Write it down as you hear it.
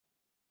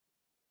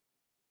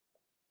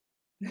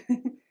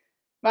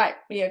Right,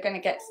 we are going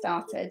to get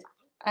started.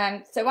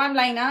 So I'm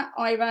Lena,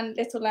 I run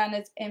Little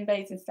Learners in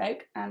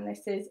Basingstoke, and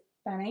this is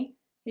Benny,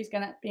 who's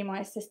going to be my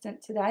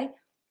assistant today.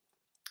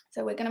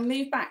 So we're going to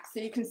move back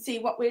so you can see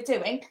what we're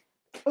doing.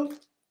 Oh,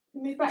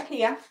 move back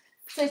here.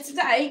 So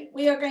today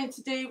we are going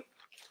to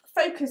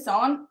focus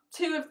on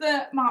two of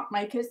the mark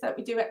makers that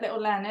we do at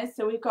Little Learners.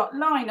 So we've got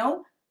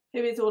Lionel, who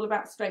is all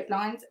about straight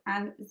lines,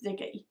 and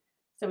Ziggy.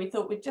 So we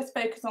thought we'd just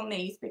focus on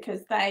these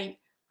because they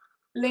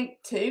link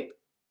to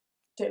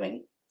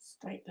doing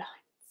straight lines.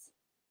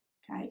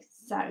 Okay,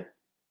 so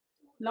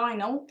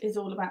Lionel is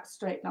all about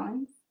straight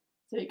lines.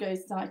 So it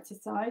goes side to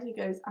side, it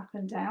goes up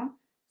and down.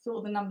 So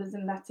all the numbers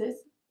and letters,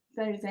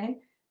 those in.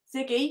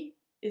 Ziggy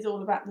is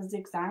all about the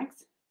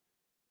zigzags.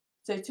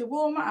 So to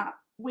warm up,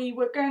 we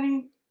were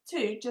going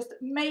to just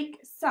make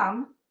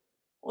some,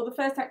 or the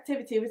first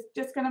activity was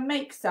just going to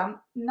make some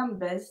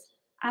numbers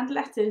and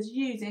letters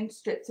using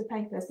strips of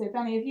paper. So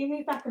Benny, if you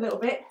move back a little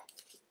bit,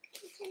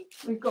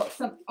 we've got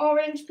some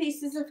orange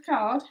pieces of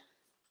card.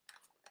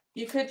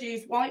 You could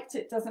use white,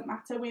 it doesn't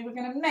matter. We were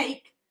going to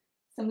make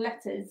some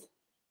letters.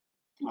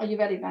 Are you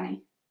ready,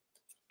 Benny?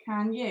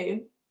 Can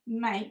you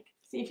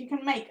see if you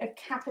can make a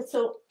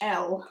capital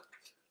L.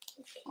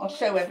 I'll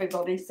show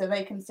everybody so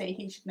they can see.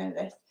 He should know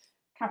this.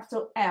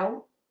 Capital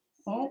L.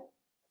 Oh,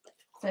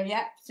 so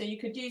yeah, so you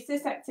could use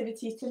this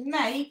activity to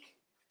make,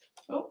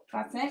 oh,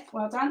 that's it,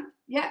 well done.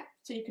 Yeah,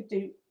 so you could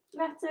do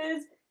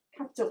letters,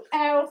 capital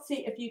L,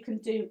 see if you can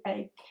do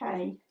a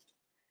K.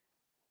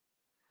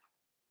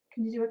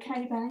 Can you do a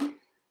K, Benny?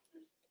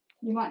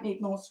 You might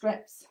need more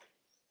strips.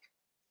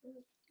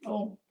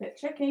 Oh, a bit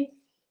tricky.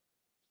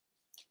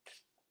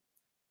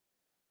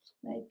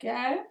 There you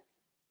go.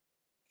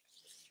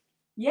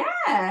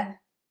 Yeah.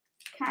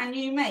 Can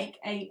you make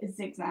a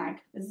zigzag,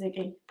 a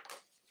Ziggy?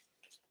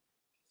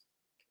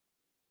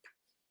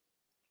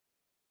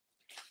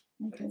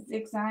 Make a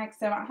zigzag.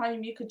 So at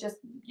home you could just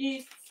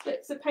use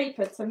slips of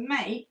paper to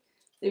make,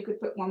 so you could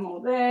put one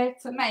more there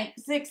to make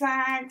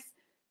zigzags.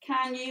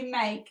 Can you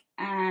make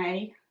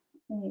a,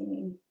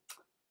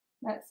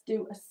 let's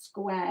do a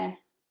square.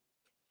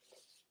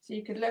 So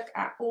you could look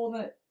at all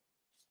the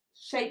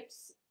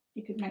shapes.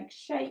 You could make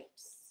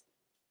shapes.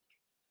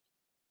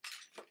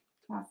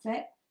 That's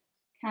it.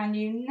 Can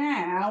you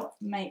now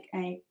make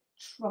a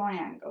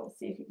triangle?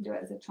 See if you can do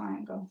it as a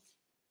triangle.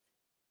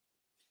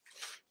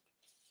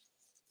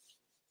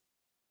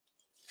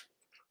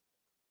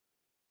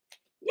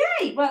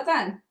 Yay, well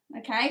done.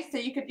 Okay, so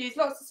you could use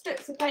lots of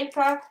strips of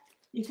paper.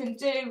 You can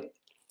do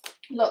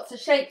lots of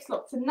shapes,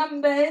 lots of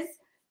numbers.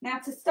 Now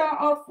to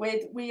start off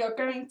with, we are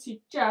going to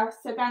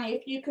just, so Danny,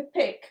 if you could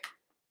pick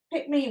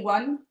me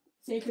one.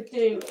 So you could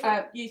do,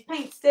 use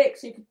paint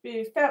sticks, you could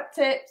do felt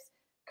tips,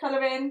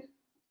 colouring.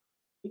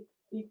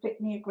 You pick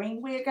me a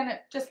green. We're going to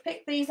just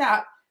pick these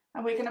up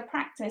and we're going to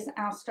practice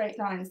our straight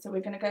lines. So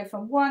we're going to go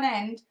from one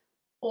end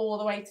all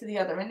the way to the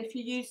other. And if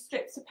you use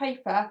strips of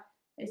paper,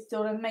 it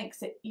sort of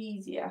makes it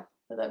easier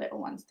for the little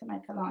ones to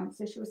make a line.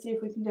 So shall we see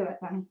if we can do it,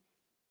 Benny?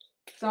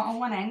 Start on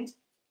one end,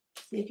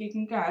 see if you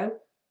can go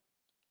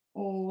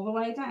all the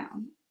way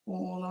down,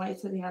 all the way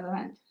to the other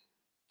end.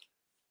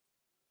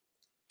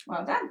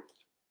 Well done.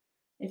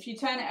 If you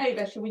turn it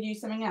over, shall we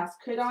use something else?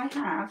 Could I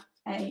have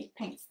a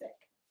paint stick?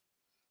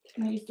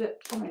 Can I use the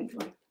orange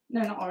one?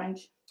 No, not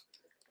orange.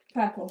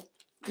 Purple.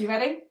 You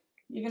ready?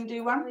 You going to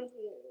do one?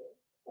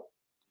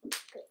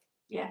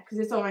 Yeah, because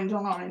it's orange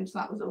on orange,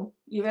 that was all.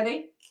 You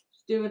ready?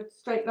 Just do a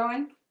straight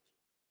line.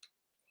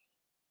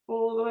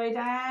 All the way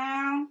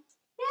down.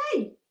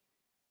 Yay!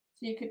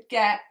 So you could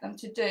get them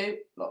to do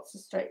lots of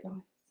straight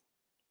lines.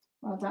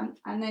 Well done.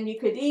 And then you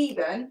could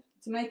even,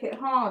 to make it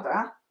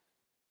harder,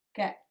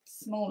 get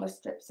smaller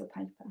strips of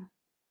paper.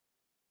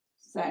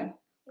 So,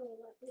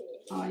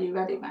 are you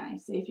ready, Manny?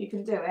 See if you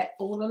can do it.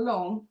 All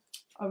along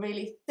are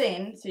really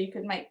thin, so you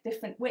could make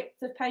different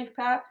widths of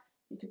paper.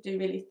 You could do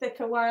really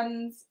thicker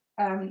ones,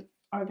 are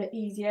a bit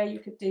easier. You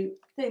could do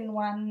thin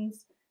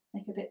ones,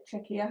 make it a bit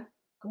trickier.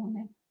 Go on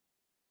then.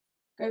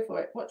 Go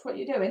for it. Watch what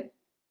you're doing.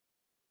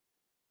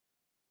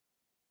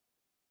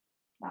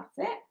 That's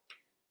it.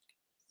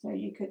 So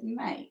you could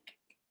make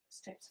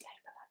strips of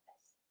paper like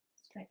this.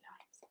 Straight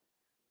lines.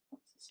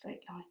 Lots of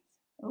straight lines.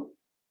 Oh,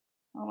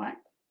 all right.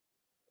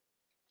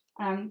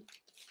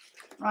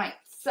 Right,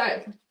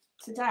 so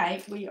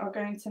today we are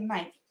going to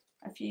make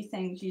a few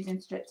things using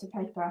strips of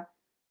paper.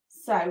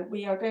 So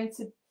we are going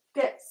to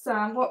get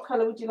some, what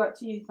colour would you like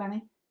to use,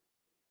 Benny?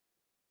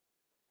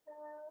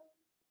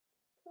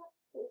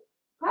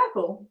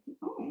 Purple.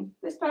 Oh,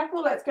 this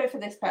purple, let's go for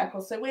this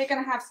purple. So we're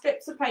going to have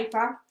strips of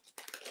paper.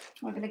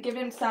 We're going to give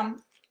him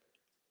some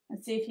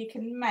and see if you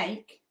can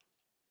make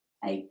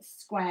a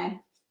square.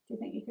 Do you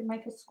think you can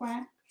make a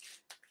square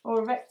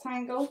or a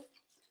rectangle?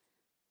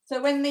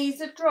 So when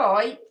these are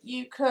dry,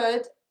 you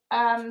could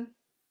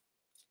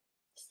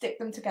stick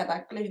them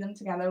together, glue them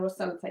together or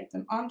sellotape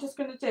them. I'm just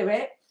going to do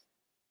it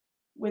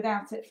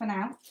without it for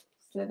now.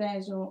 So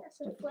there's your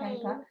strip of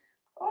paper.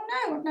 Oh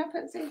no, I've now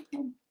put the.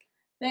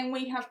 Then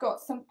we have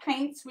got some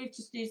paints. We've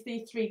just used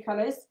these three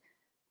colours.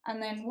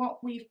 And then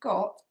what we've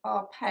got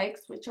are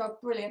pegs, which are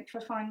brilliant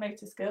for fine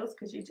motor skills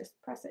because you just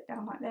press it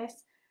down like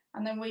this.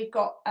 And then we've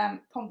got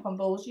pom-pom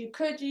balls. You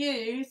could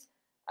use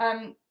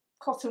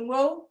cotton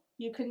wool.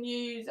 You can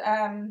use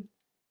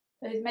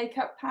those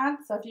makeup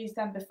pads. I've used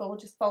them before.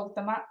 Just fold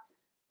them up,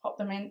 pop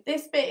them in.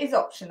 This bit is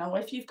optional.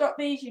 If you've got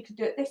these, you could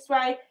do it this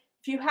way.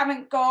 If you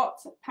haven't got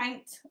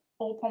paint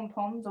or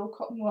pom-poms or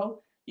cotton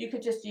wool, you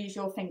could just use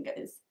your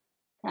fingers.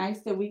 Okay,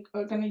 so we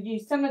are going to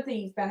use some of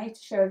these, Benny, to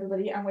show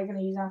everybody, and we're going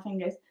to use our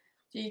fingers.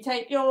 So you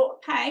take your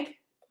peg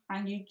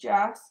and you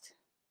just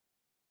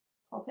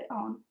pop it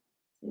on.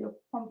 So your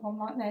pom-pom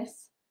like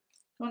this.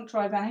 You want to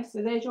try, Benny?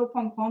 So there's your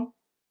pom-pom.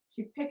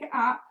 You pick it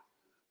up.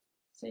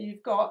 So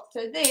you've got,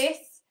 so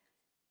this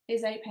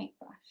is a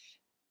paintbrush.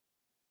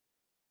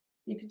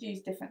 You could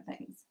use different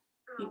things.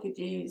 You could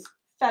use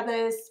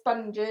feathers,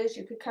 sponges.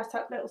 You could cut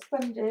up little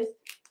sponges.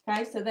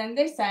 Okay, so then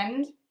this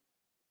end,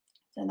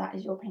 so that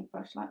is your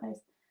paintbrush like this.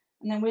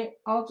 And then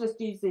I'll just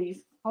use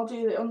these. I'll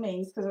do it on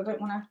these because I don't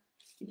want to.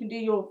 You can do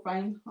your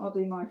frame. I'll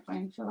do my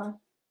frame, shall I?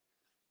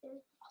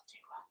 I'll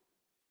do one.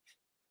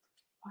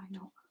 Why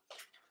not?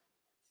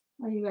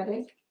 Are you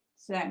ready?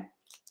 So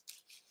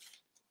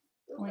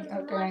we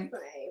are going.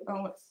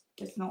 Oh,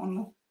 it's not on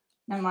the.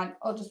 Never mind.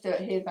 I'll just do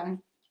it here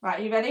then. Right,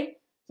 are you ready?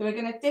 So we're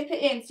going to dip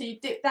it in. So you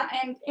dip that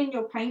end in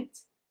your paint.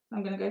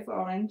 I'm going to go for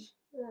orange.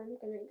 I'm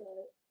going to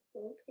go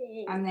for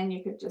pink. And then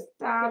you could just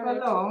dab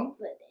along.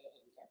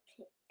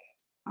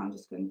 I'm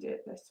just going to do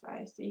it this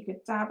way. So you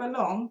could dab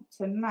along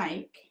to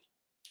make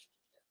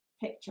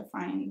picture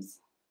frames.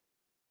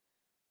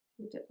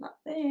 You do it like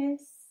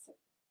this.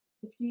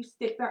 If you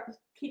stick that,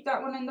 keep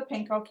that one in the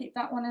pink, I'll keep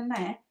that one in there.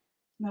 And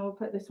then we'll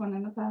put this one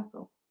in the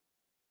purple.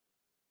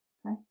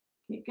 Okay,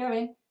 keep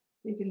going.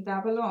 You can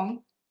dab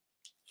along.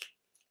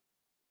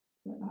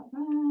 Do it like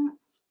that.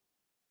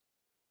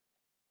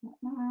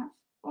 Like that.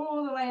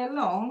 All the way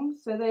along.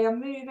 So they are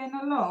moving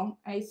along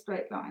a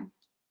straight line.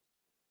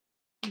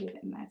 Leave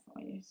it in there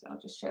for you, so I'll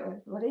just show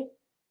everybody.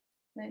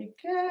 There you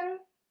go,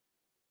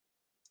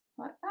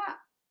 like that.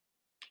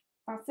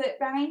 That's it,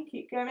 Benny.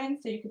 Keep going.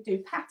 So you could do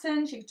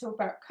patterns. You could talk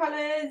about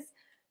colours.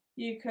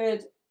 You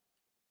could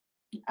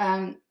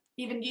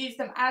even use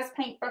them as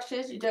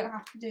paintbrushes. You don't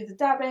have to do the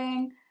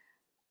dabbing.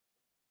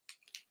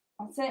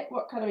 That's it.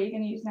 What colour are you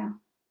going to use now?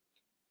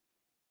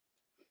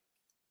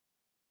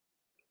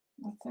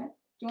 That's it.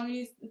 Do you want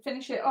to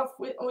finish it off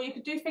with, or you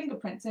could do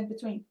fingerprints in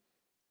between.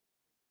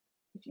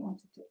 If you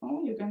wanted to.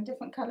 Oh, you're going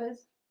different colours.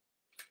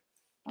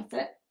 That's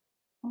it.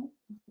 Oh,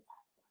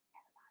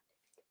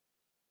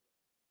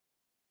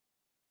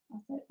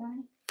 that's it,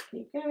 Benny.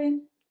 Keep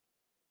going.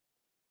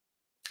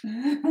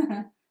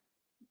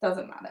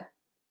 Doesn't matter.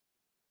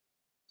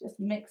 Just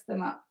mix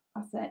them up.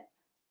 That's it.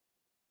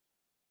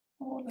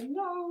 All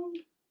along.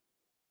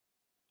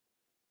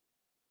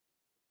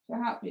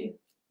 Shall I help you?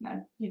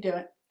 No, you do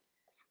it.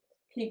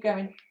 Keep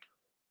going.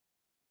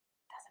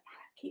 Doesn't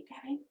matter. Keep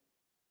going.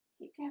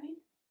 Keep going.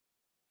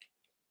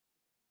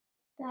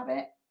 Dab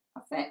it.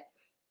 That's it.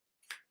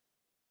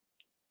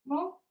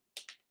 More.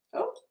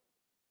 Oh.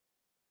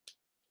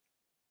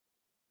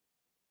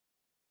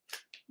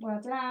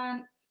 Well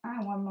done.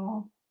 And one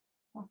more.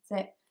 That's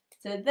it.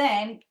 So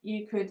then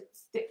you could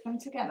stick them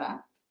together,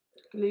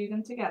 glue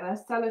them together,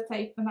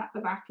 sellotape them at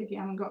the back if you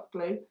haven't got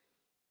glue,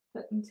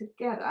 put them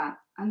together,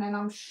 and then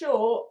I'm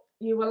sure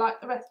you will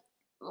like the rest.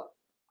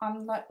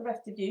 Unlike the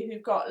rest of you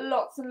who've got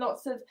lots and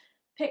lots of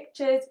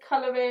pictures,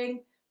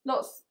 colouring,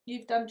 lots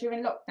you've done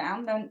during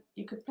lockdown, then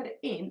you could put it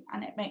in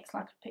and it makes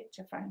like a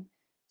picture frame.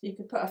 So you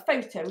could put a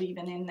photo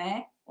even in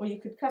there, or you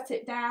could cut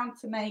it down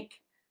to make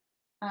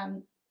a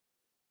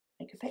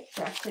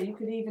picture. So you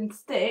could even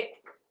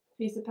stick a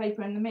piece of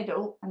paper in the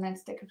middle and then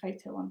stick a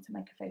photo on to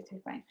make a photo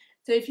frame.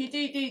 So if you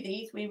do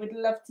these, we would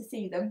love to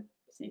see them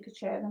so you could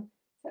share them.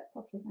 Set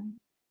properly then.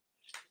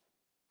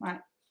 Right,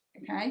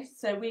 okay,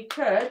 so we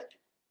could,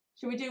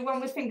 should we do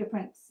one with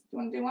fingerprints? Do you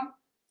want to do one?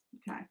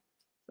 Okay,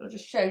 so I'll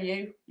just show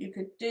you. You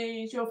could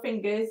use your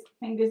fingers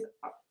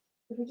up.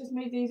 If we just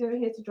move these over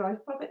here to dry,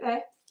 pop it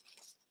there.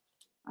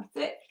 That's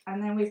it.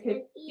 And then we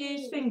could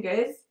use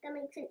fingers. That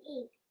makes an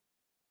E.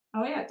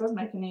 Oh yeah, it does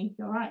make an E,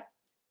 you're right.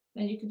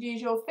 Then you could use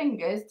your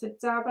fingers to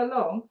dab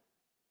along.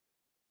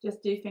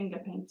 Just do finger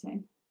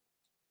painting.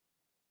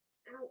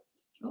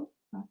 Oh,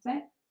 that's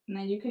it. And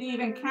then you could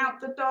even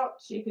count the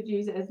dots. You could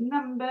use it as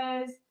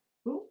numbers.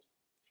 Ooh.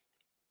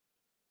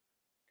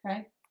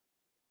 Okay.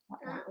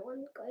 Like that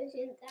one goes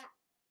in that.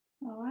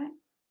 All right.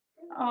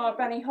 Oh,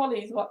 Benny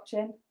Holly's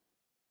watching.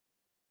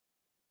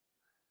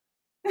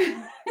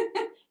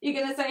 You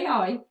gonna say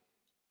hi?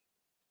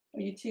 Or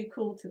are you too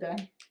cool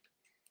today?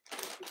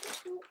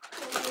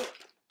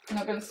 You're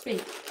not gonna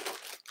speak?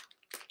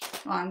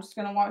 Right, I'm just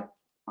gonna wipe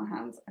my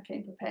hands. I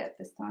came prepared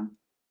this time.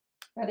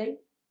 Ready?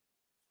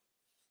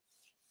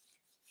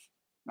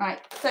 Right,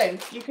 so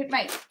you could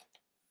make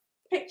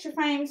picture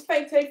frames,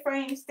 photo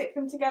frames, stick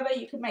them together.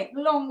 You could make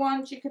long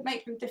ones, you could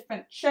make them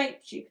different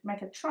shapes, you could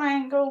make a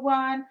triangle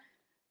one.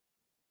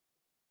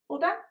 All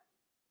done?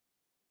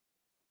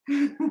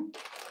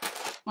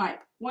 Right,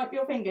 wipe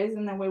your fingers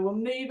and then we will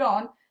move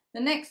on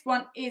The next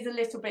one is a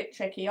little bit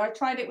tricky. I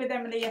tried it with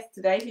Emily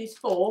yesterday, who's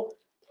 4.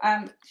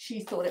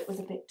 She thought it was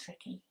a bit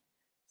tricky.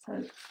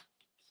 So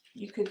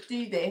you could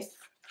do this.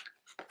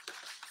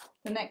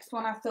 The next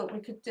one I thought we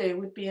could do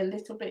would be a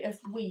little bit of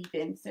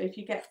weaving. So if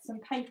you get some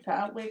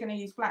paper, we're going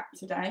to use black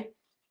today,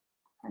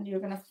 and you're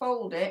going to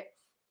fold it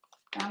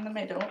down the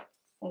middle,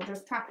 or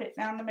just tap it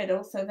down the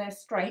middle so they're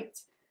straight.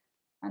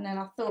 And then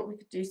I thought we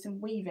could do some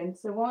weaving.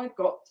 So I've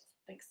got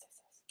big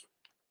scissors.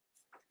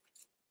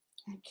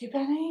 Thank you,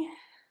 Benny.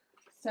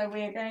 So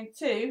we're going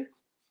to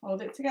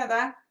hold it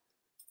together,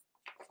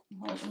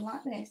 hold them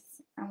like this,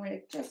 and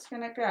we're just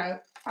going to go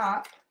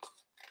up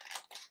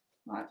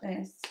like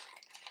this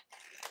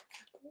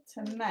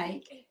to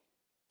make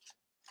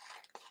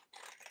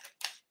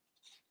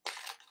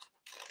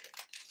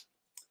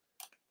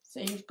so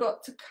you've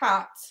got to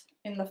cut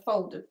in the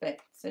folded bit.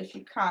 So if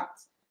you cut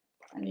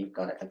and you've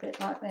got it a bit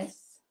like this,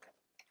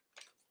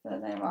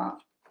 so there are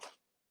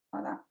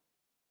like that.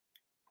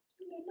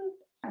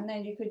 And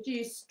then you could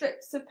use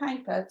strips of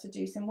paper to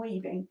do some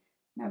weaving.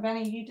 Now,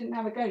 Benny, you didn't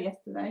have a go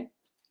yesterday.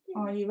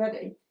 Are you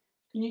ready?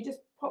 Can you just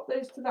pop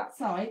those to that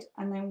side,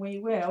 and then we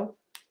will,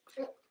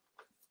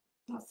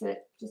 that's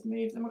it, just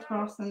move them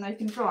across, and they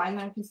can dry, and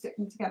then we can stick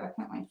them together,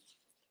 can't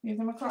we? Move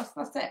them across,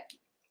 that's it.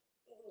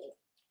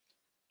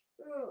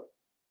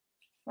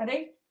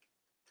 Ready?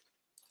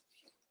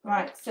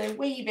 Right, so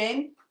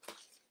weaving,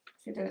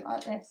 should do it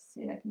like this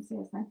so you can see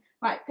us now.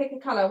 Right, pick a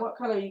colour. What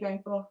colour are you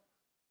going for?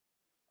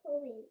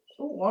 Orange.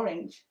 Oh,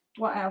 orange.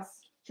 What else?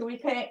 Shall we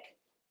pick?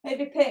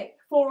 Maybe pick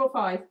 4 or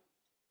 5.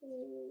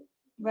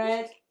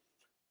 Red.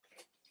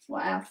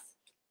 What else?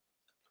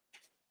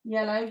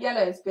 Yellow.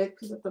 Yellow is good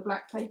because of the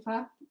black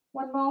paper.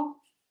 1 more?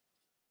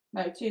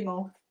 No, 2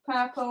 more.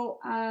 Purple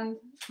and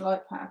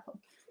light purple.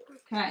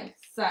 Okay,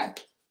 so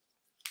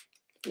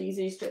these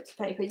are strips of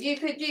paper. You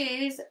could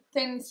use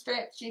thin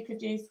strips. You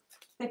could use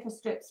thicker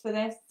strips for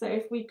this. So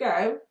if we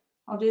go,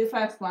 I'll do the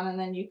first one and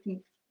then you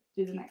can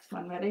do the next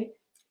one. Ready?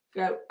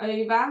 Go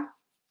over,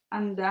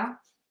 under,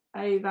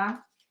 over,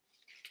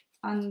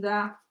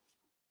 under,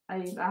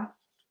 over,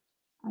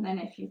 and then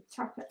if you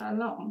tuck it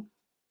along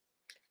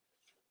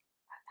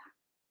like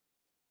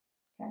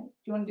that. Okay, do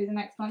you want to do the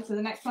next one? So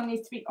the next one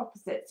needs to be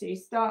opposite. So you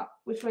start,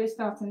 which way are you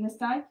starting this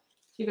side?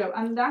 So you go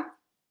under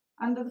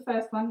the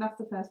first one, that's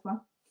the first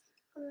one.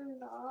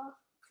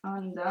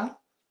 Under,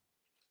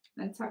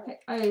 then tuck it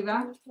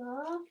over,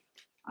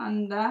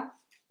 under.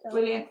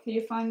 Brilliant for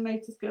your fine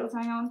motor skills.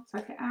 Hang on,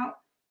 tuck it out.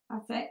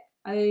 That's it.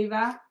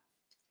 Over.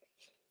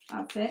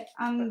 That's it.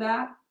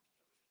 Under.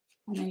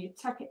 And then you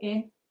tuck it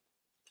in.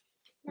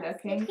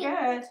 Looking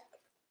good.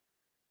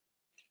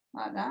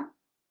 Like that.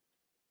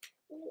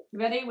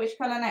 Ready? Which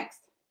colour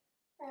next?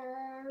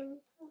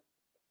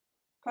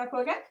 Purple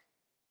again?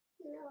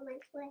 No, my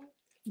friend.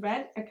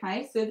 Red.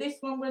 Okay, so this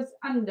one was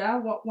under.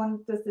 What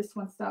one does this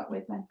one start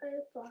with then?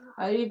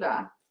 Over.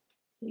 Over.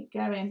 Keep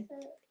going.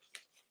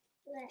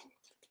 Red.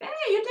 Yeah,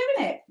 you're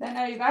doing it. Then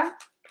over.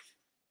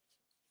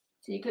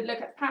 So you could look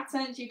at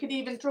patterns. You could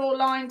even draw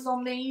lines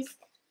on these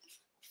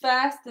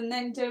first and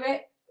then do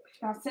it.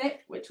 That's it.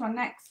 Which one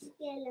next?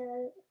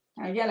 Yellow.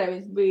 Now, yellow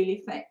is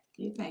really thick.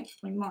 Do you think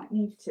we might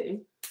need to?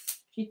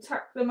 If you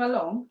tuck them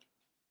along,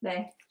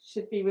 there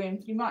should be room.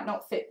 You might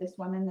not fit this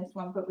one in this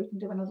one, but we can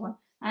do another one.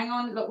 Hang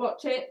on, look,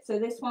 watch it. So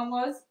this one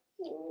was,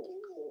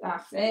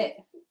 that's it.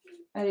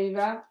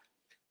 Over,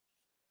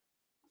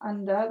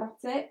 under,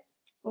 that's it.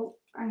 Oh,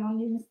 hang on,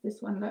 you missed this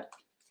one, look.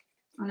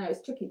 I know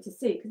it's tricky to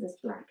see because it's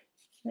black.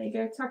 There you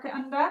go, tuck it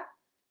under.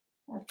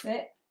 That's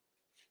it.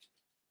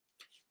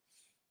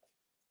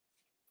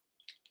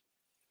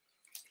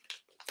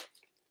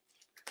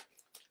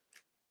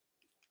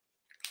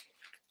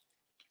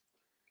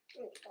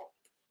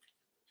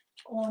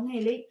 Oh,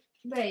 nearly.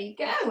 There you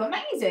go,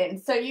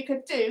 amazing. So you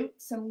could do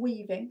some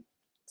weaving.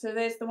 So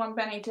there's the one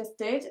Benny just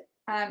did.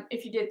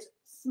 If you did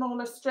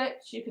smaller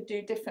strips, you could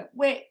do different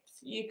widths.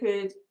 You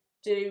could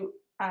do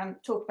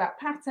talk about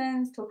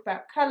patterns, talk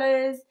about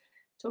colours,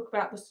 talk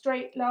about the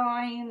straight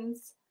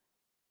lines,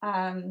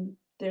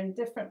 doing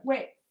different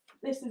widths.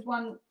 This is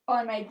one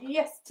I made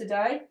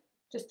yesterday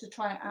just to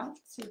try it out,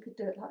 so you could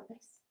do it like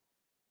this.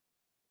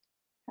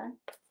 Okay.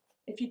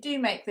 If you do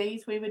make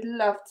these, we would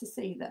love to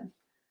see them.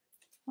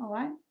 All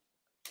right.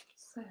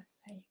 So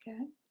there you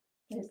go.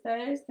 There's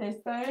those.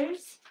 There's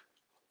those.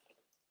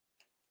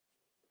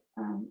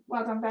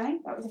 Well done, Benny.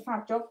 That was a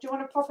fab job. Do you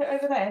want to pop it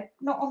over there?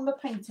 Not on the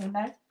painting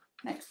though.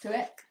 Next to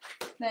it.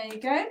 There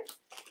you go.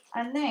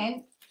 And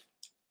then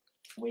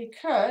we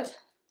could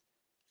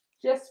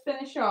just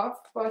finish off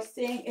by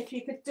seeing if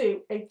you could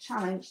do a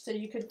challenge. So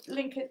you could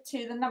link it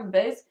to the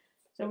numbers.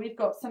 So we've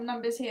got some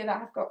numbers here that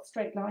have got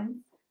straight lines.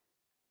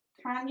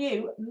 Can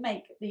you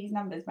make these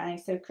numbers, Benny?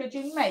 So could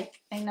you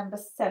make a number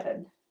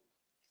 7?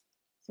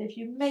 So if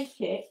you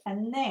make it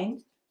and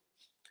then,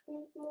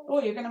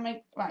 oh, you're going to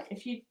make, right,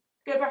 if you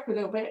go back a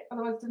little bit,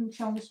 otherwise it doesn't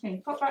show on the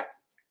screen. Pop back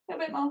a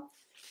little bit more.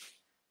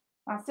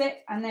 That's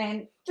it. And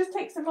then just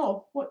take some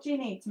more. What do you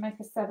need to make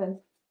a 7?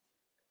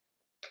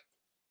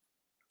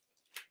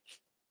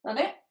 Got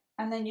it?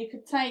 And then you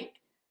could take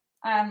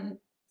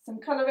some some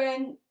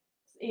colouring,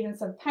 even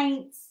some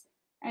paints,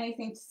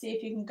 anything to see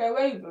if you can go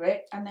over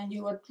it, and then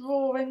you are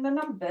drawing the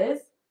numbers.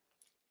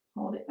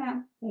 Hold it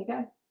down, there you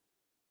go.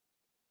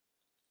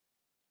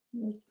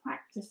 You're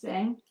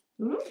practicing.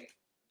 Ooh.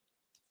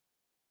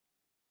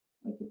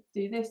 We could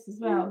do this as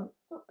well.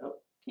 Oh,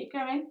 keep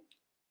going.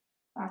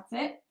 That's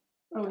it.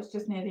 Oh, it's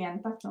just near the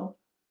end, that's all.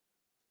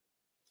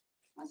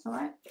 That's all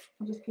right.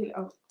 I'll just keep it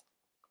up.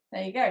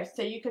 There you go.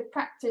 So you could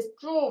practice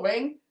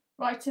drawing,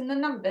 writing the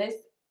numbers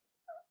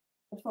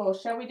before.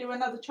 Shall we do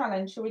another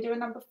challenge? Shall we do a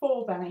number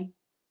 4, Benny?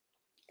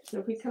 So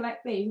if we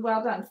collect these,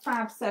 well done.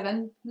 Fab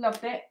 7,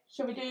 loved it.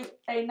 Shall we do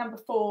a number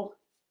 4?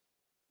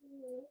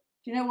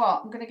 Do you know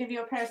what? I'm going to give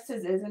you a pair of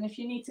scissors, and if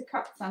you need to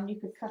cut some, you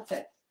could cut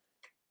it.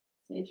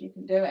 See if you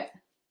can do it.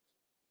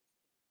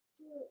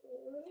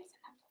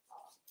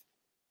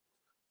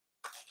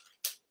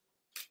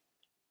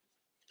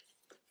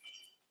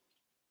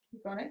 You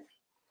got it?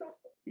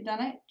 You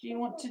done it? Do you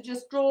want to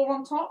just draw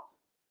on top?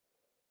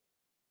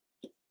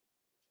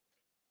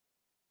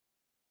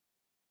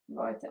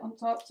 Write it on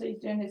top, so he's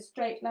doing his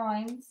straight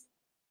lines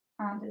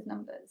and his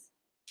numbers.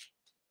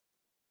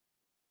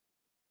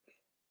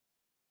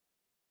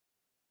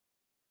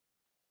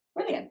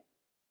 Brilliant.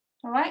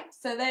 All right,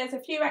 so there's a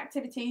few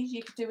activities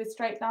you could do with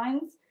straight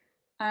lines,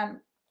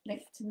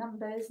 linked to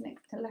numbers,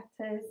 linked to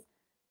letters,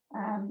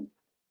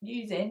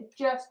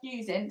 just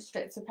using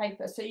strips of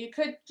paper. So you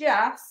could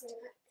just,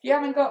 if you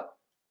haven't got,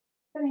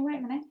 wait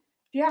a minute,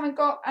 if you haven't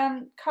got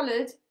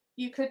coloured,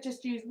 you could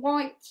just use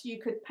white, you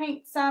could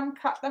paint some,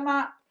 cut them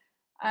up.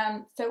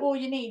 So all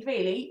you need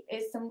really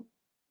is some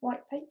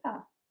white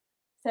paper.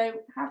 So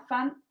have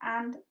fun,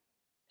 and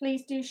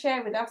please do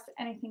share with us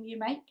anything you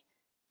make,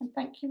 and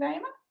thank you very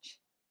much.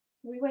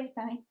 We wave,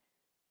 Benny.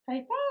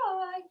 Say bye.